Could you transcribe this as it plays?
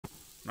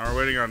Now we're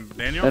waiting on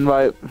Daniel.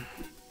 Invite.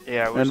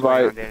 Yeah, we're just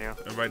waiting on Daniel.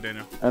 Invite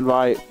Daniel.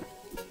 Invite.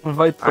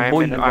 Invite the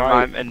boy.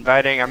 I'm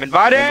inviting. I'm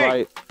inviting.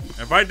 Invite.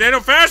 Invite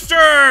Daniel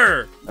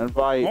faster!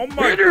 Invite. Oh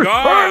my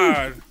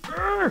god!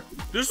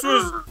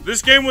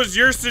 This game was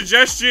your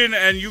suggestion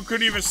and you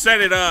couldn't even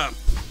set it up.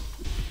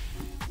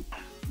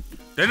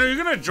 Daniel, you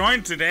gonna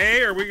join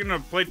today? Or are we gonna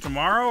play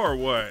tomorrow or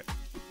what?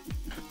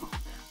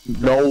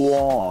 No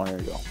one. There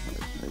you go.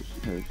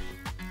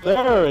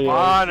 There he is.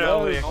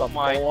 Finally! Oh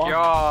my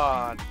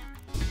god!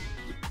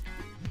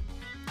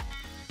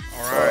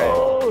 Alright.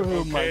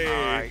 Oh my Okay.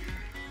 god.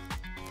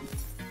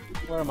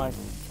 Where am I?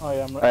 Oh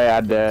yeah, I'm right. Hey,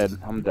 I'm dead.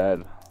 I'm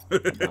dead.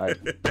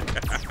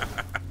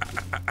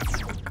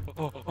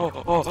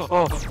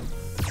 Oh.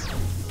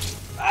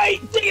 Hey,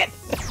 dang it!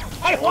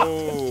 I walked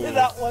into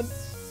that one.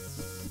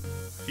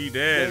 He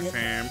dead,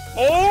 fam.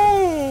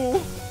 Oh!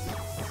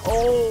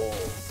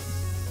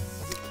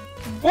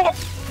 What?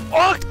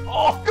 Oh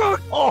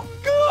god! Oh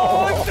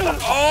god!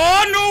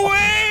 Oh, no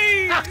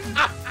way!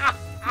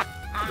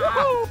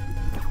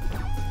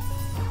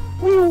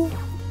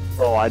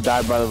 Bro, I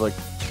died by like.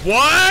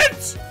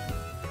 What?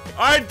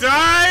 I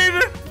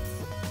died?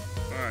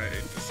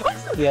 Alright.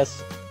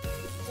 Yes.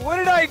 Where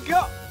did I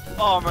go?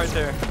 Oh, I'm right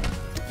there.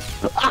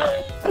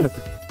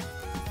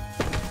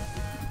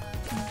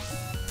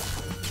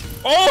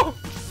 Oh!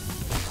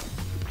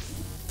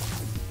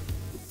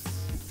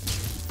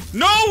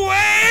 No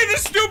way! The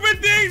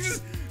stupid thing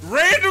just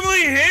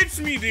randomly hits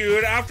me,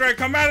 dude, after I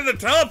come out of the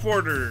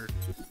teleporter.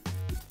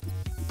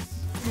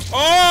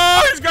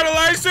 Oh, he's got a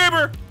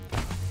lightsaber!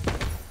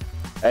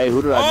 Hey,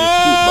 who did I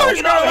Oh, just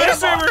he's got a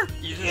lightsaber!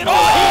 You just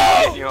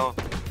Oh!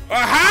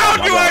 How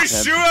do I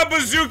shoot a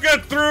bazooka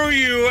through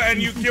you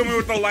and you kill me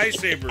with a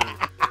lightsaber?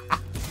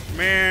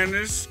 Man,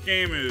 this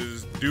game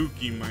is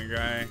dookie, my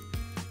guy.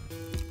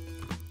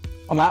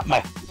 Come at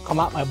me,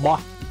 boy.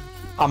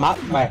 I'm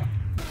at me.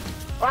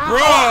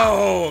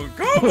 Bro,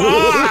 come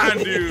on,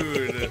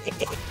 dude.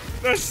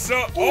 That's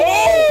so. Oh!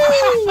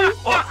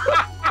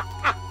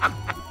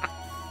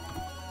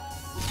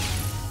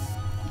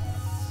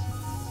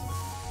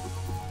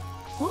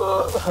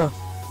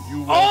 You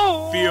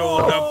will feel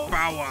the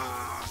power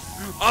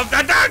of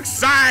the dark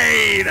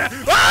side.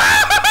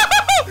 Why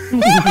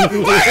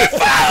are you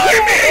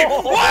following me?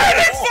 Why are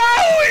they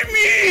following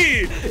me?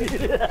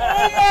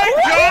 Oh my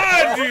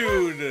god,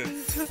 dude.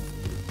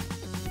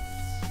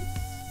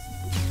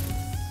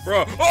 Bro.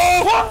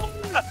 Oh!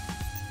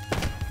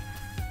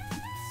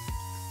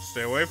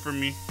 Stay away from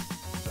me.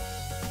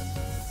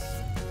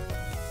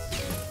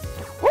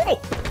 Oh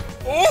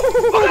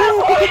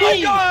my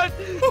god!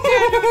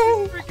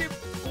 Daniel freaking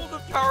pulled a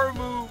power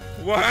move.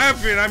 What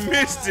happened? I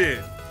missed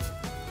it.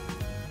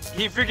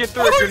 He freaking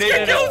threw a He's grenade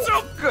gonna in kill it.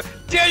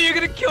 himself. Daniel, you're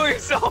gonna kill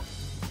yourself.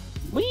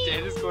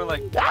 Daniel's going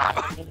like.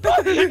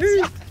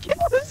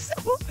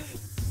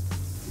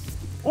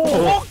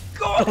 Oh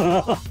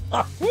god!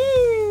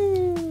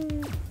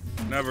 Woo!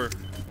 Never.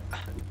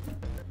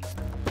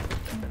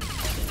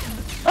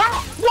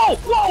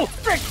 Whoa,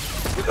 frick!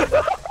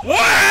 What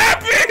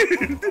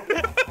happened?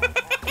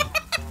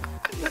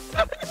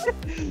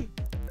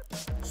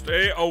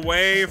 Stay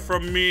away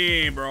from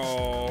me,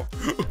 bro.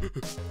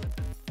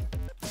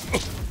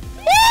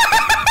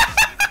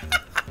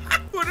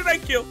 Who did I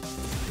kill?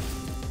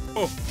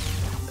 Oh.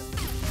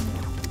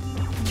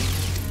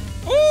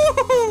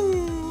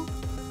 Ooh.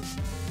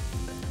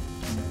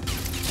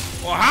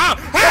 Well, how?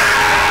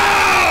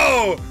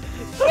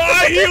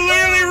 Oh, he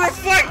literally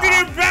reflected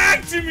it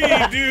back to me,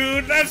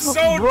 dude. That's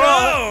so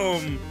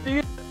dumb.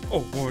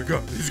 Oh my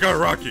god, he's got a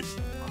rocket.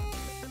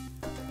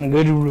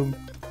 Good room.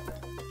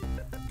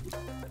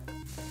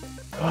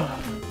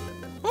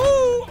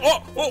 Oh!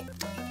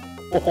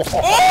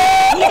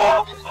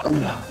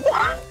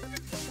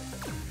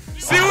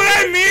 See what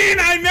I mean?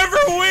 I never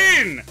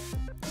win.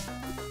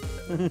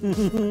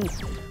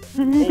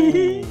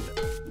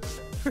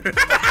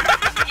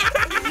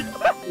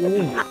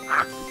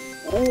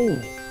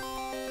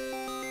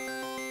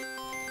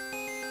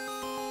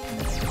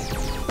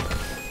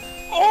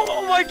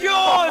 Oh my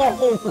god!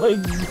 Oh my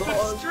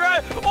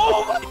god!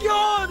 Oh my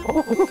god!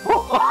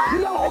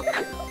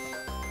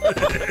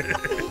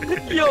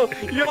 Yo,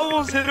 you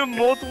almost hit him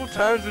multiple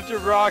times with your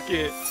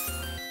rocket.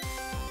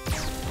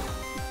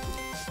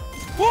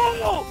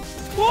 Whoa!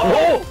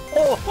 Whoa!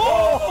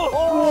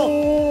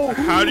 Whoa!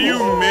 How do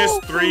you miss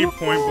 3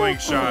 point-blank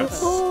shots?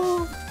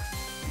 Oh,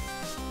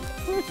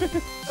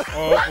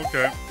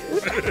 okay.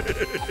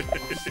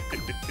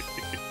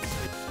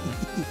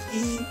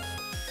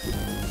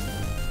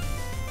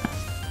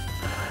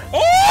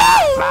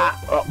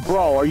 Oh!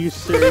 Bro, are you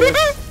serious?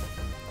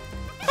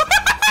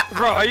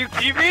 Bro, are you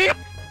kidding me?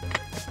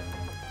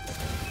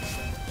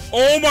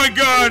 Oh my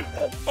god!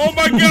 Oh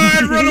my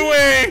god, run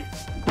away!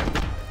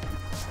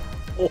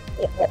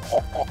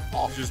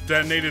 Just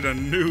detonated a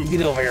nuke.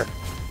 Get over here.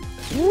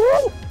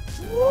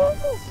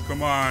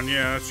 Come on,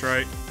 yeah, that's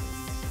right.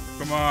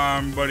 Come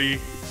on, buddy.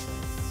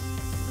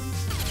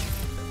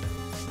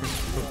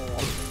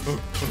 Oh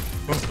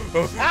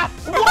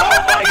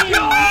my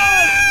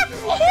god!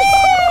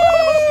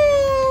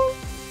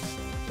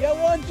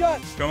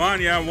 shot. Come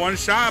on, yeah, one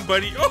shot,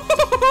 buddy. Oh!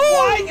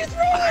 Why you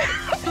throw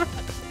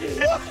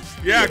it?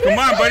 Yeah, come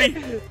on,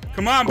 buddy.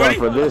 Come on, buddy.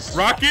 For this,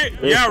 rocket.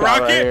 this Yeah, guy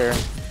rocket.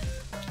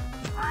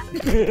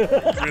 Right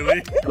here.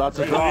 Really? Lots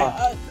of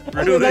draw.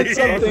 Really? That's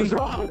something.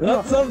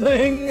 That's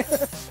something.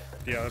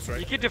 Yeah, that's You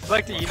right. can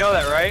deflect it, you know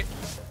that, right?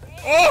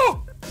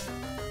 Oh!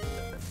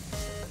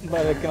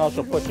 But I can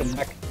also push him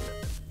back.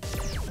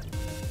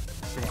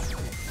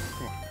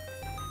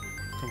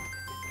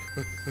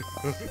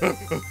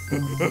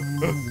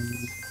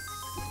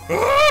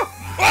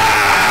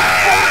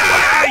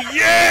 Ah,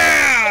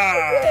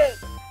 yeah!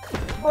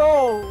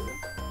 Bro.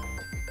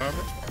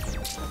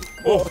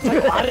 Oh,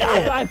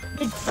 I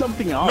picked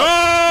something up.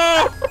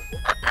 no!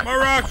 My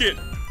rocket.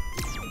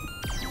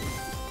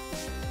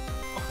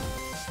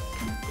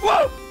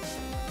 Whoa!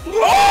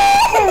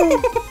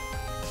 Oh!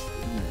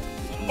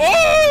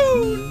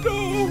 Oh no!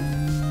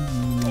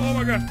 Oh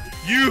my god!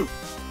 You!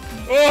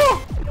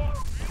 Oh!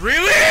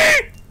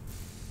 Really?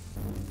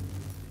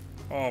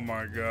 Oh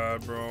my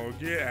god, bro!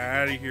 Get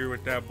out of here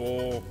with that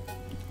bowl!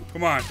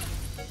 Come on!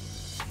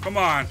 Come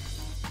on!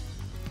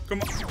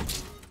 Come on!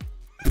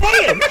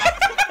 Damn!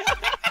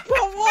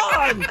 Come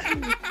on!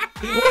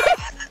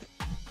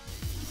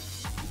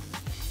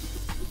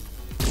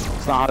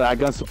 It's not how that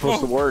gun's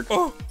supposed to work.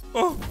 Oh!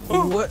 Oh!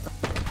 Oh! What?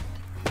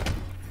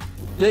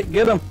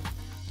 Get him.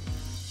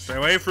 Stay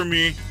away from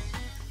me!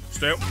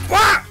 Stay.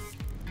 What?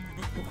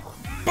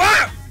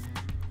 What?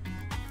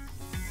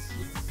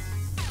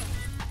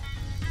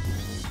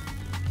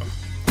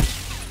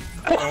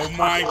 Oh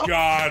my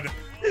god!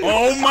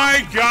 Oh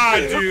my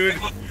god, dude!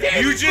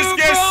 You just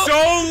get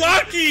so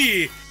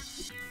lucky!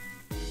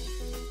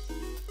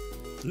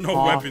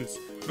 No weapons.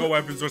 No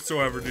weapons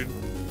whatsoever, dude.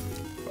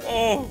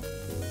 Oh!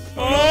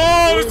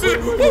 Oh! This is...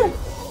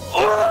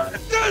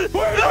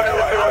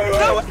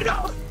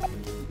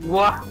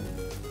 What?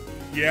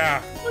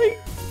 Yeah.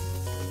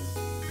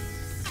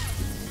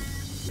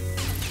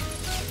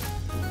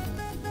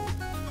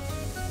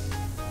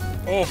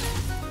 Oh!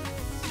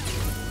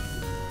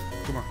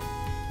 Come on.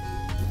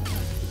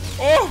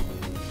 Oh!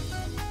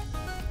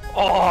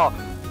 Oh!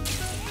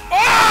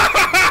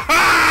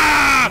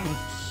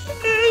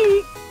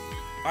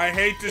 I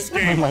hate this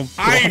game. my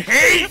I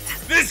hate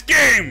this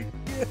game!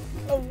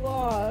 Come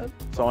on.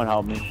 Someone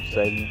help me.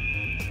 Save me.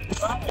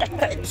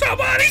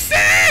 Somebody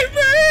save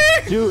me!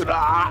 Dude,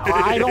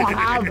 I don't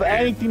have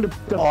anything to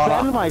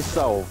defend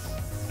myself.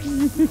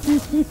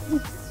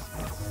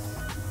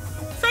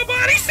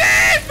 Somebody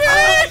save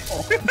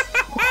me!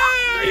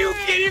 Are you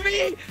kidding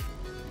me?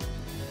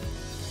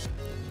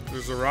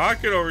 There's a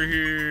rocket over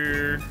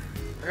here.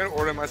 I gotta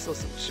order myself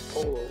some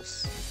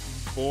Chipolos.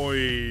 Boy,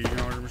 you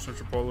know, order me some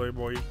Chipotle,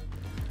 boy.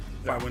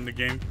 If I win the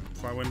game.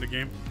 If I win the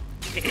game.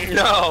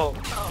 No.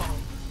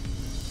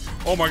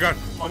 Oh my god.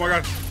 Oh my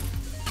god.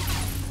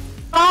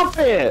 Stop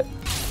it!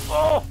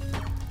 Oh.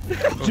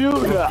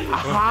 Dude,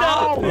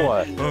 how?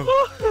 Oh!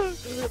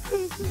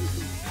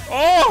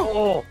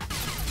 Oh.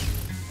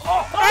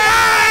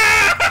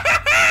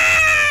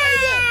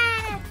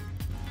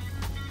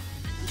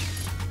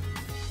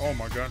 Oh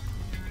my god.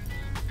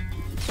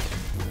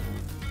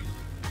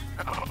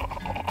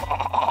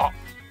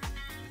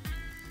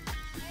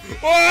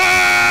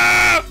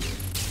 Ah!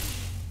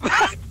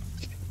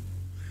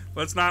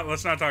 Let's not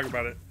talk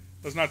about it.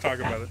 Let's not talk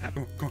about it.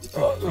 Come on, come on.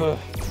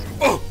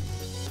 Oh!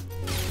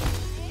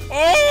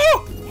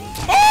 Oh!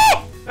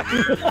 Oh!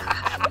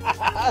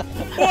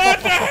 What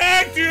the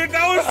heck, dude?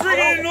 That was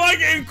freaking like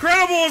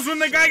Incredibles when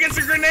the guy gets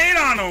a grenade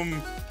on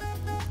him.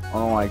 I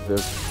don't like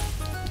this.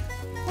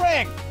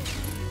 Frick!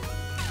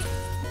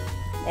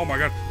 Oh my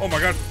god! Oh my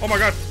god! Oh my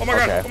god! Oh my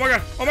god! Okay. Oh my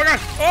god! Oh my god!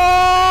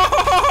 Oh!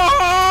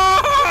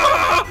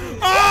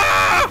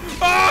 Oh!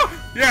 Oh!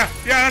 Yeah!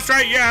 Yeah, that's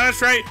right! Yeah,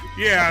 that's right!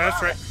 Yeah,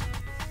 that's right!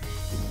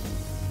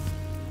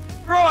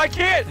 Bro, I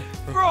can't.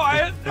 Bro,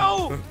 I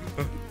no.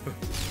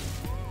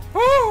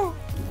 Woo!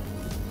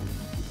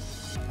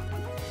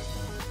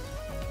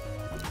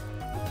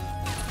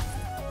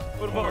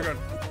 Put him Oh my up. god!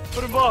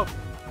 Put him up.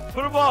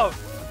 Put him up.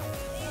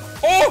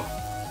 Oh!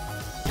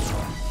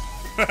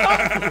 Oh,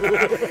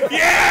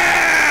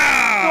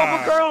 Yeah!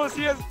 regardless,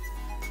 he has.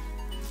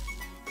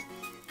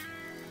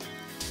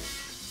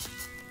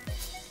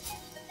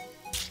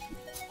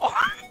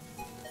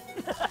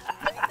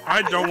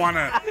 I don't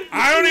wanna.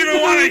 I don't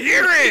even wanna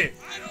hear it!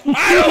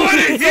 I don't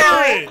wanna hear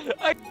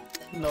it!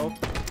 No.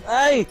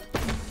 Hey!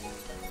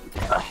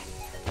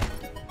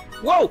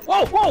 Whoa!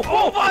 Whoa! Whoa!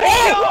 Oh my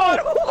Oh! god!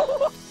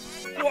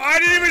 Well, I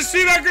didn't even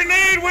see that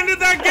grenade! When did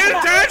that get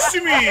attached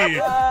to me?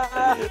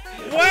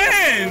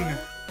 When?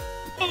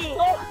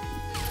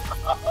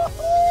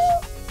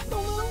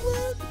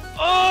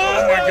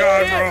 Oh my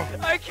God, I can't.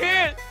 bro. I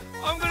can't.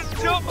 I'm gonna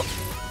jump.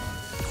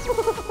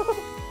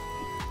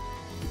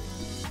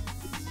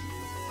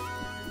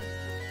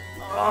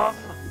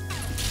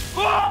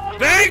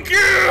 Thank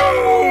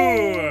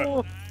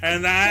you!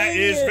 And that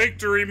is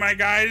victory, my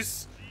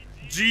guys.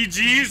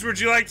 GG's. Would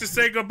you like to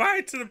say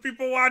goodbye to the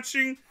people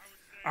watching?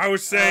 I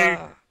would say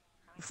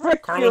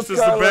Frick Carlos you,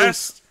 is the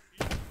best.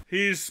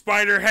 He's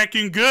spider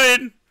hecking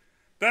good.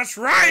 That's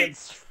right!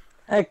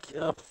 Heck,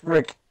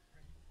 frick.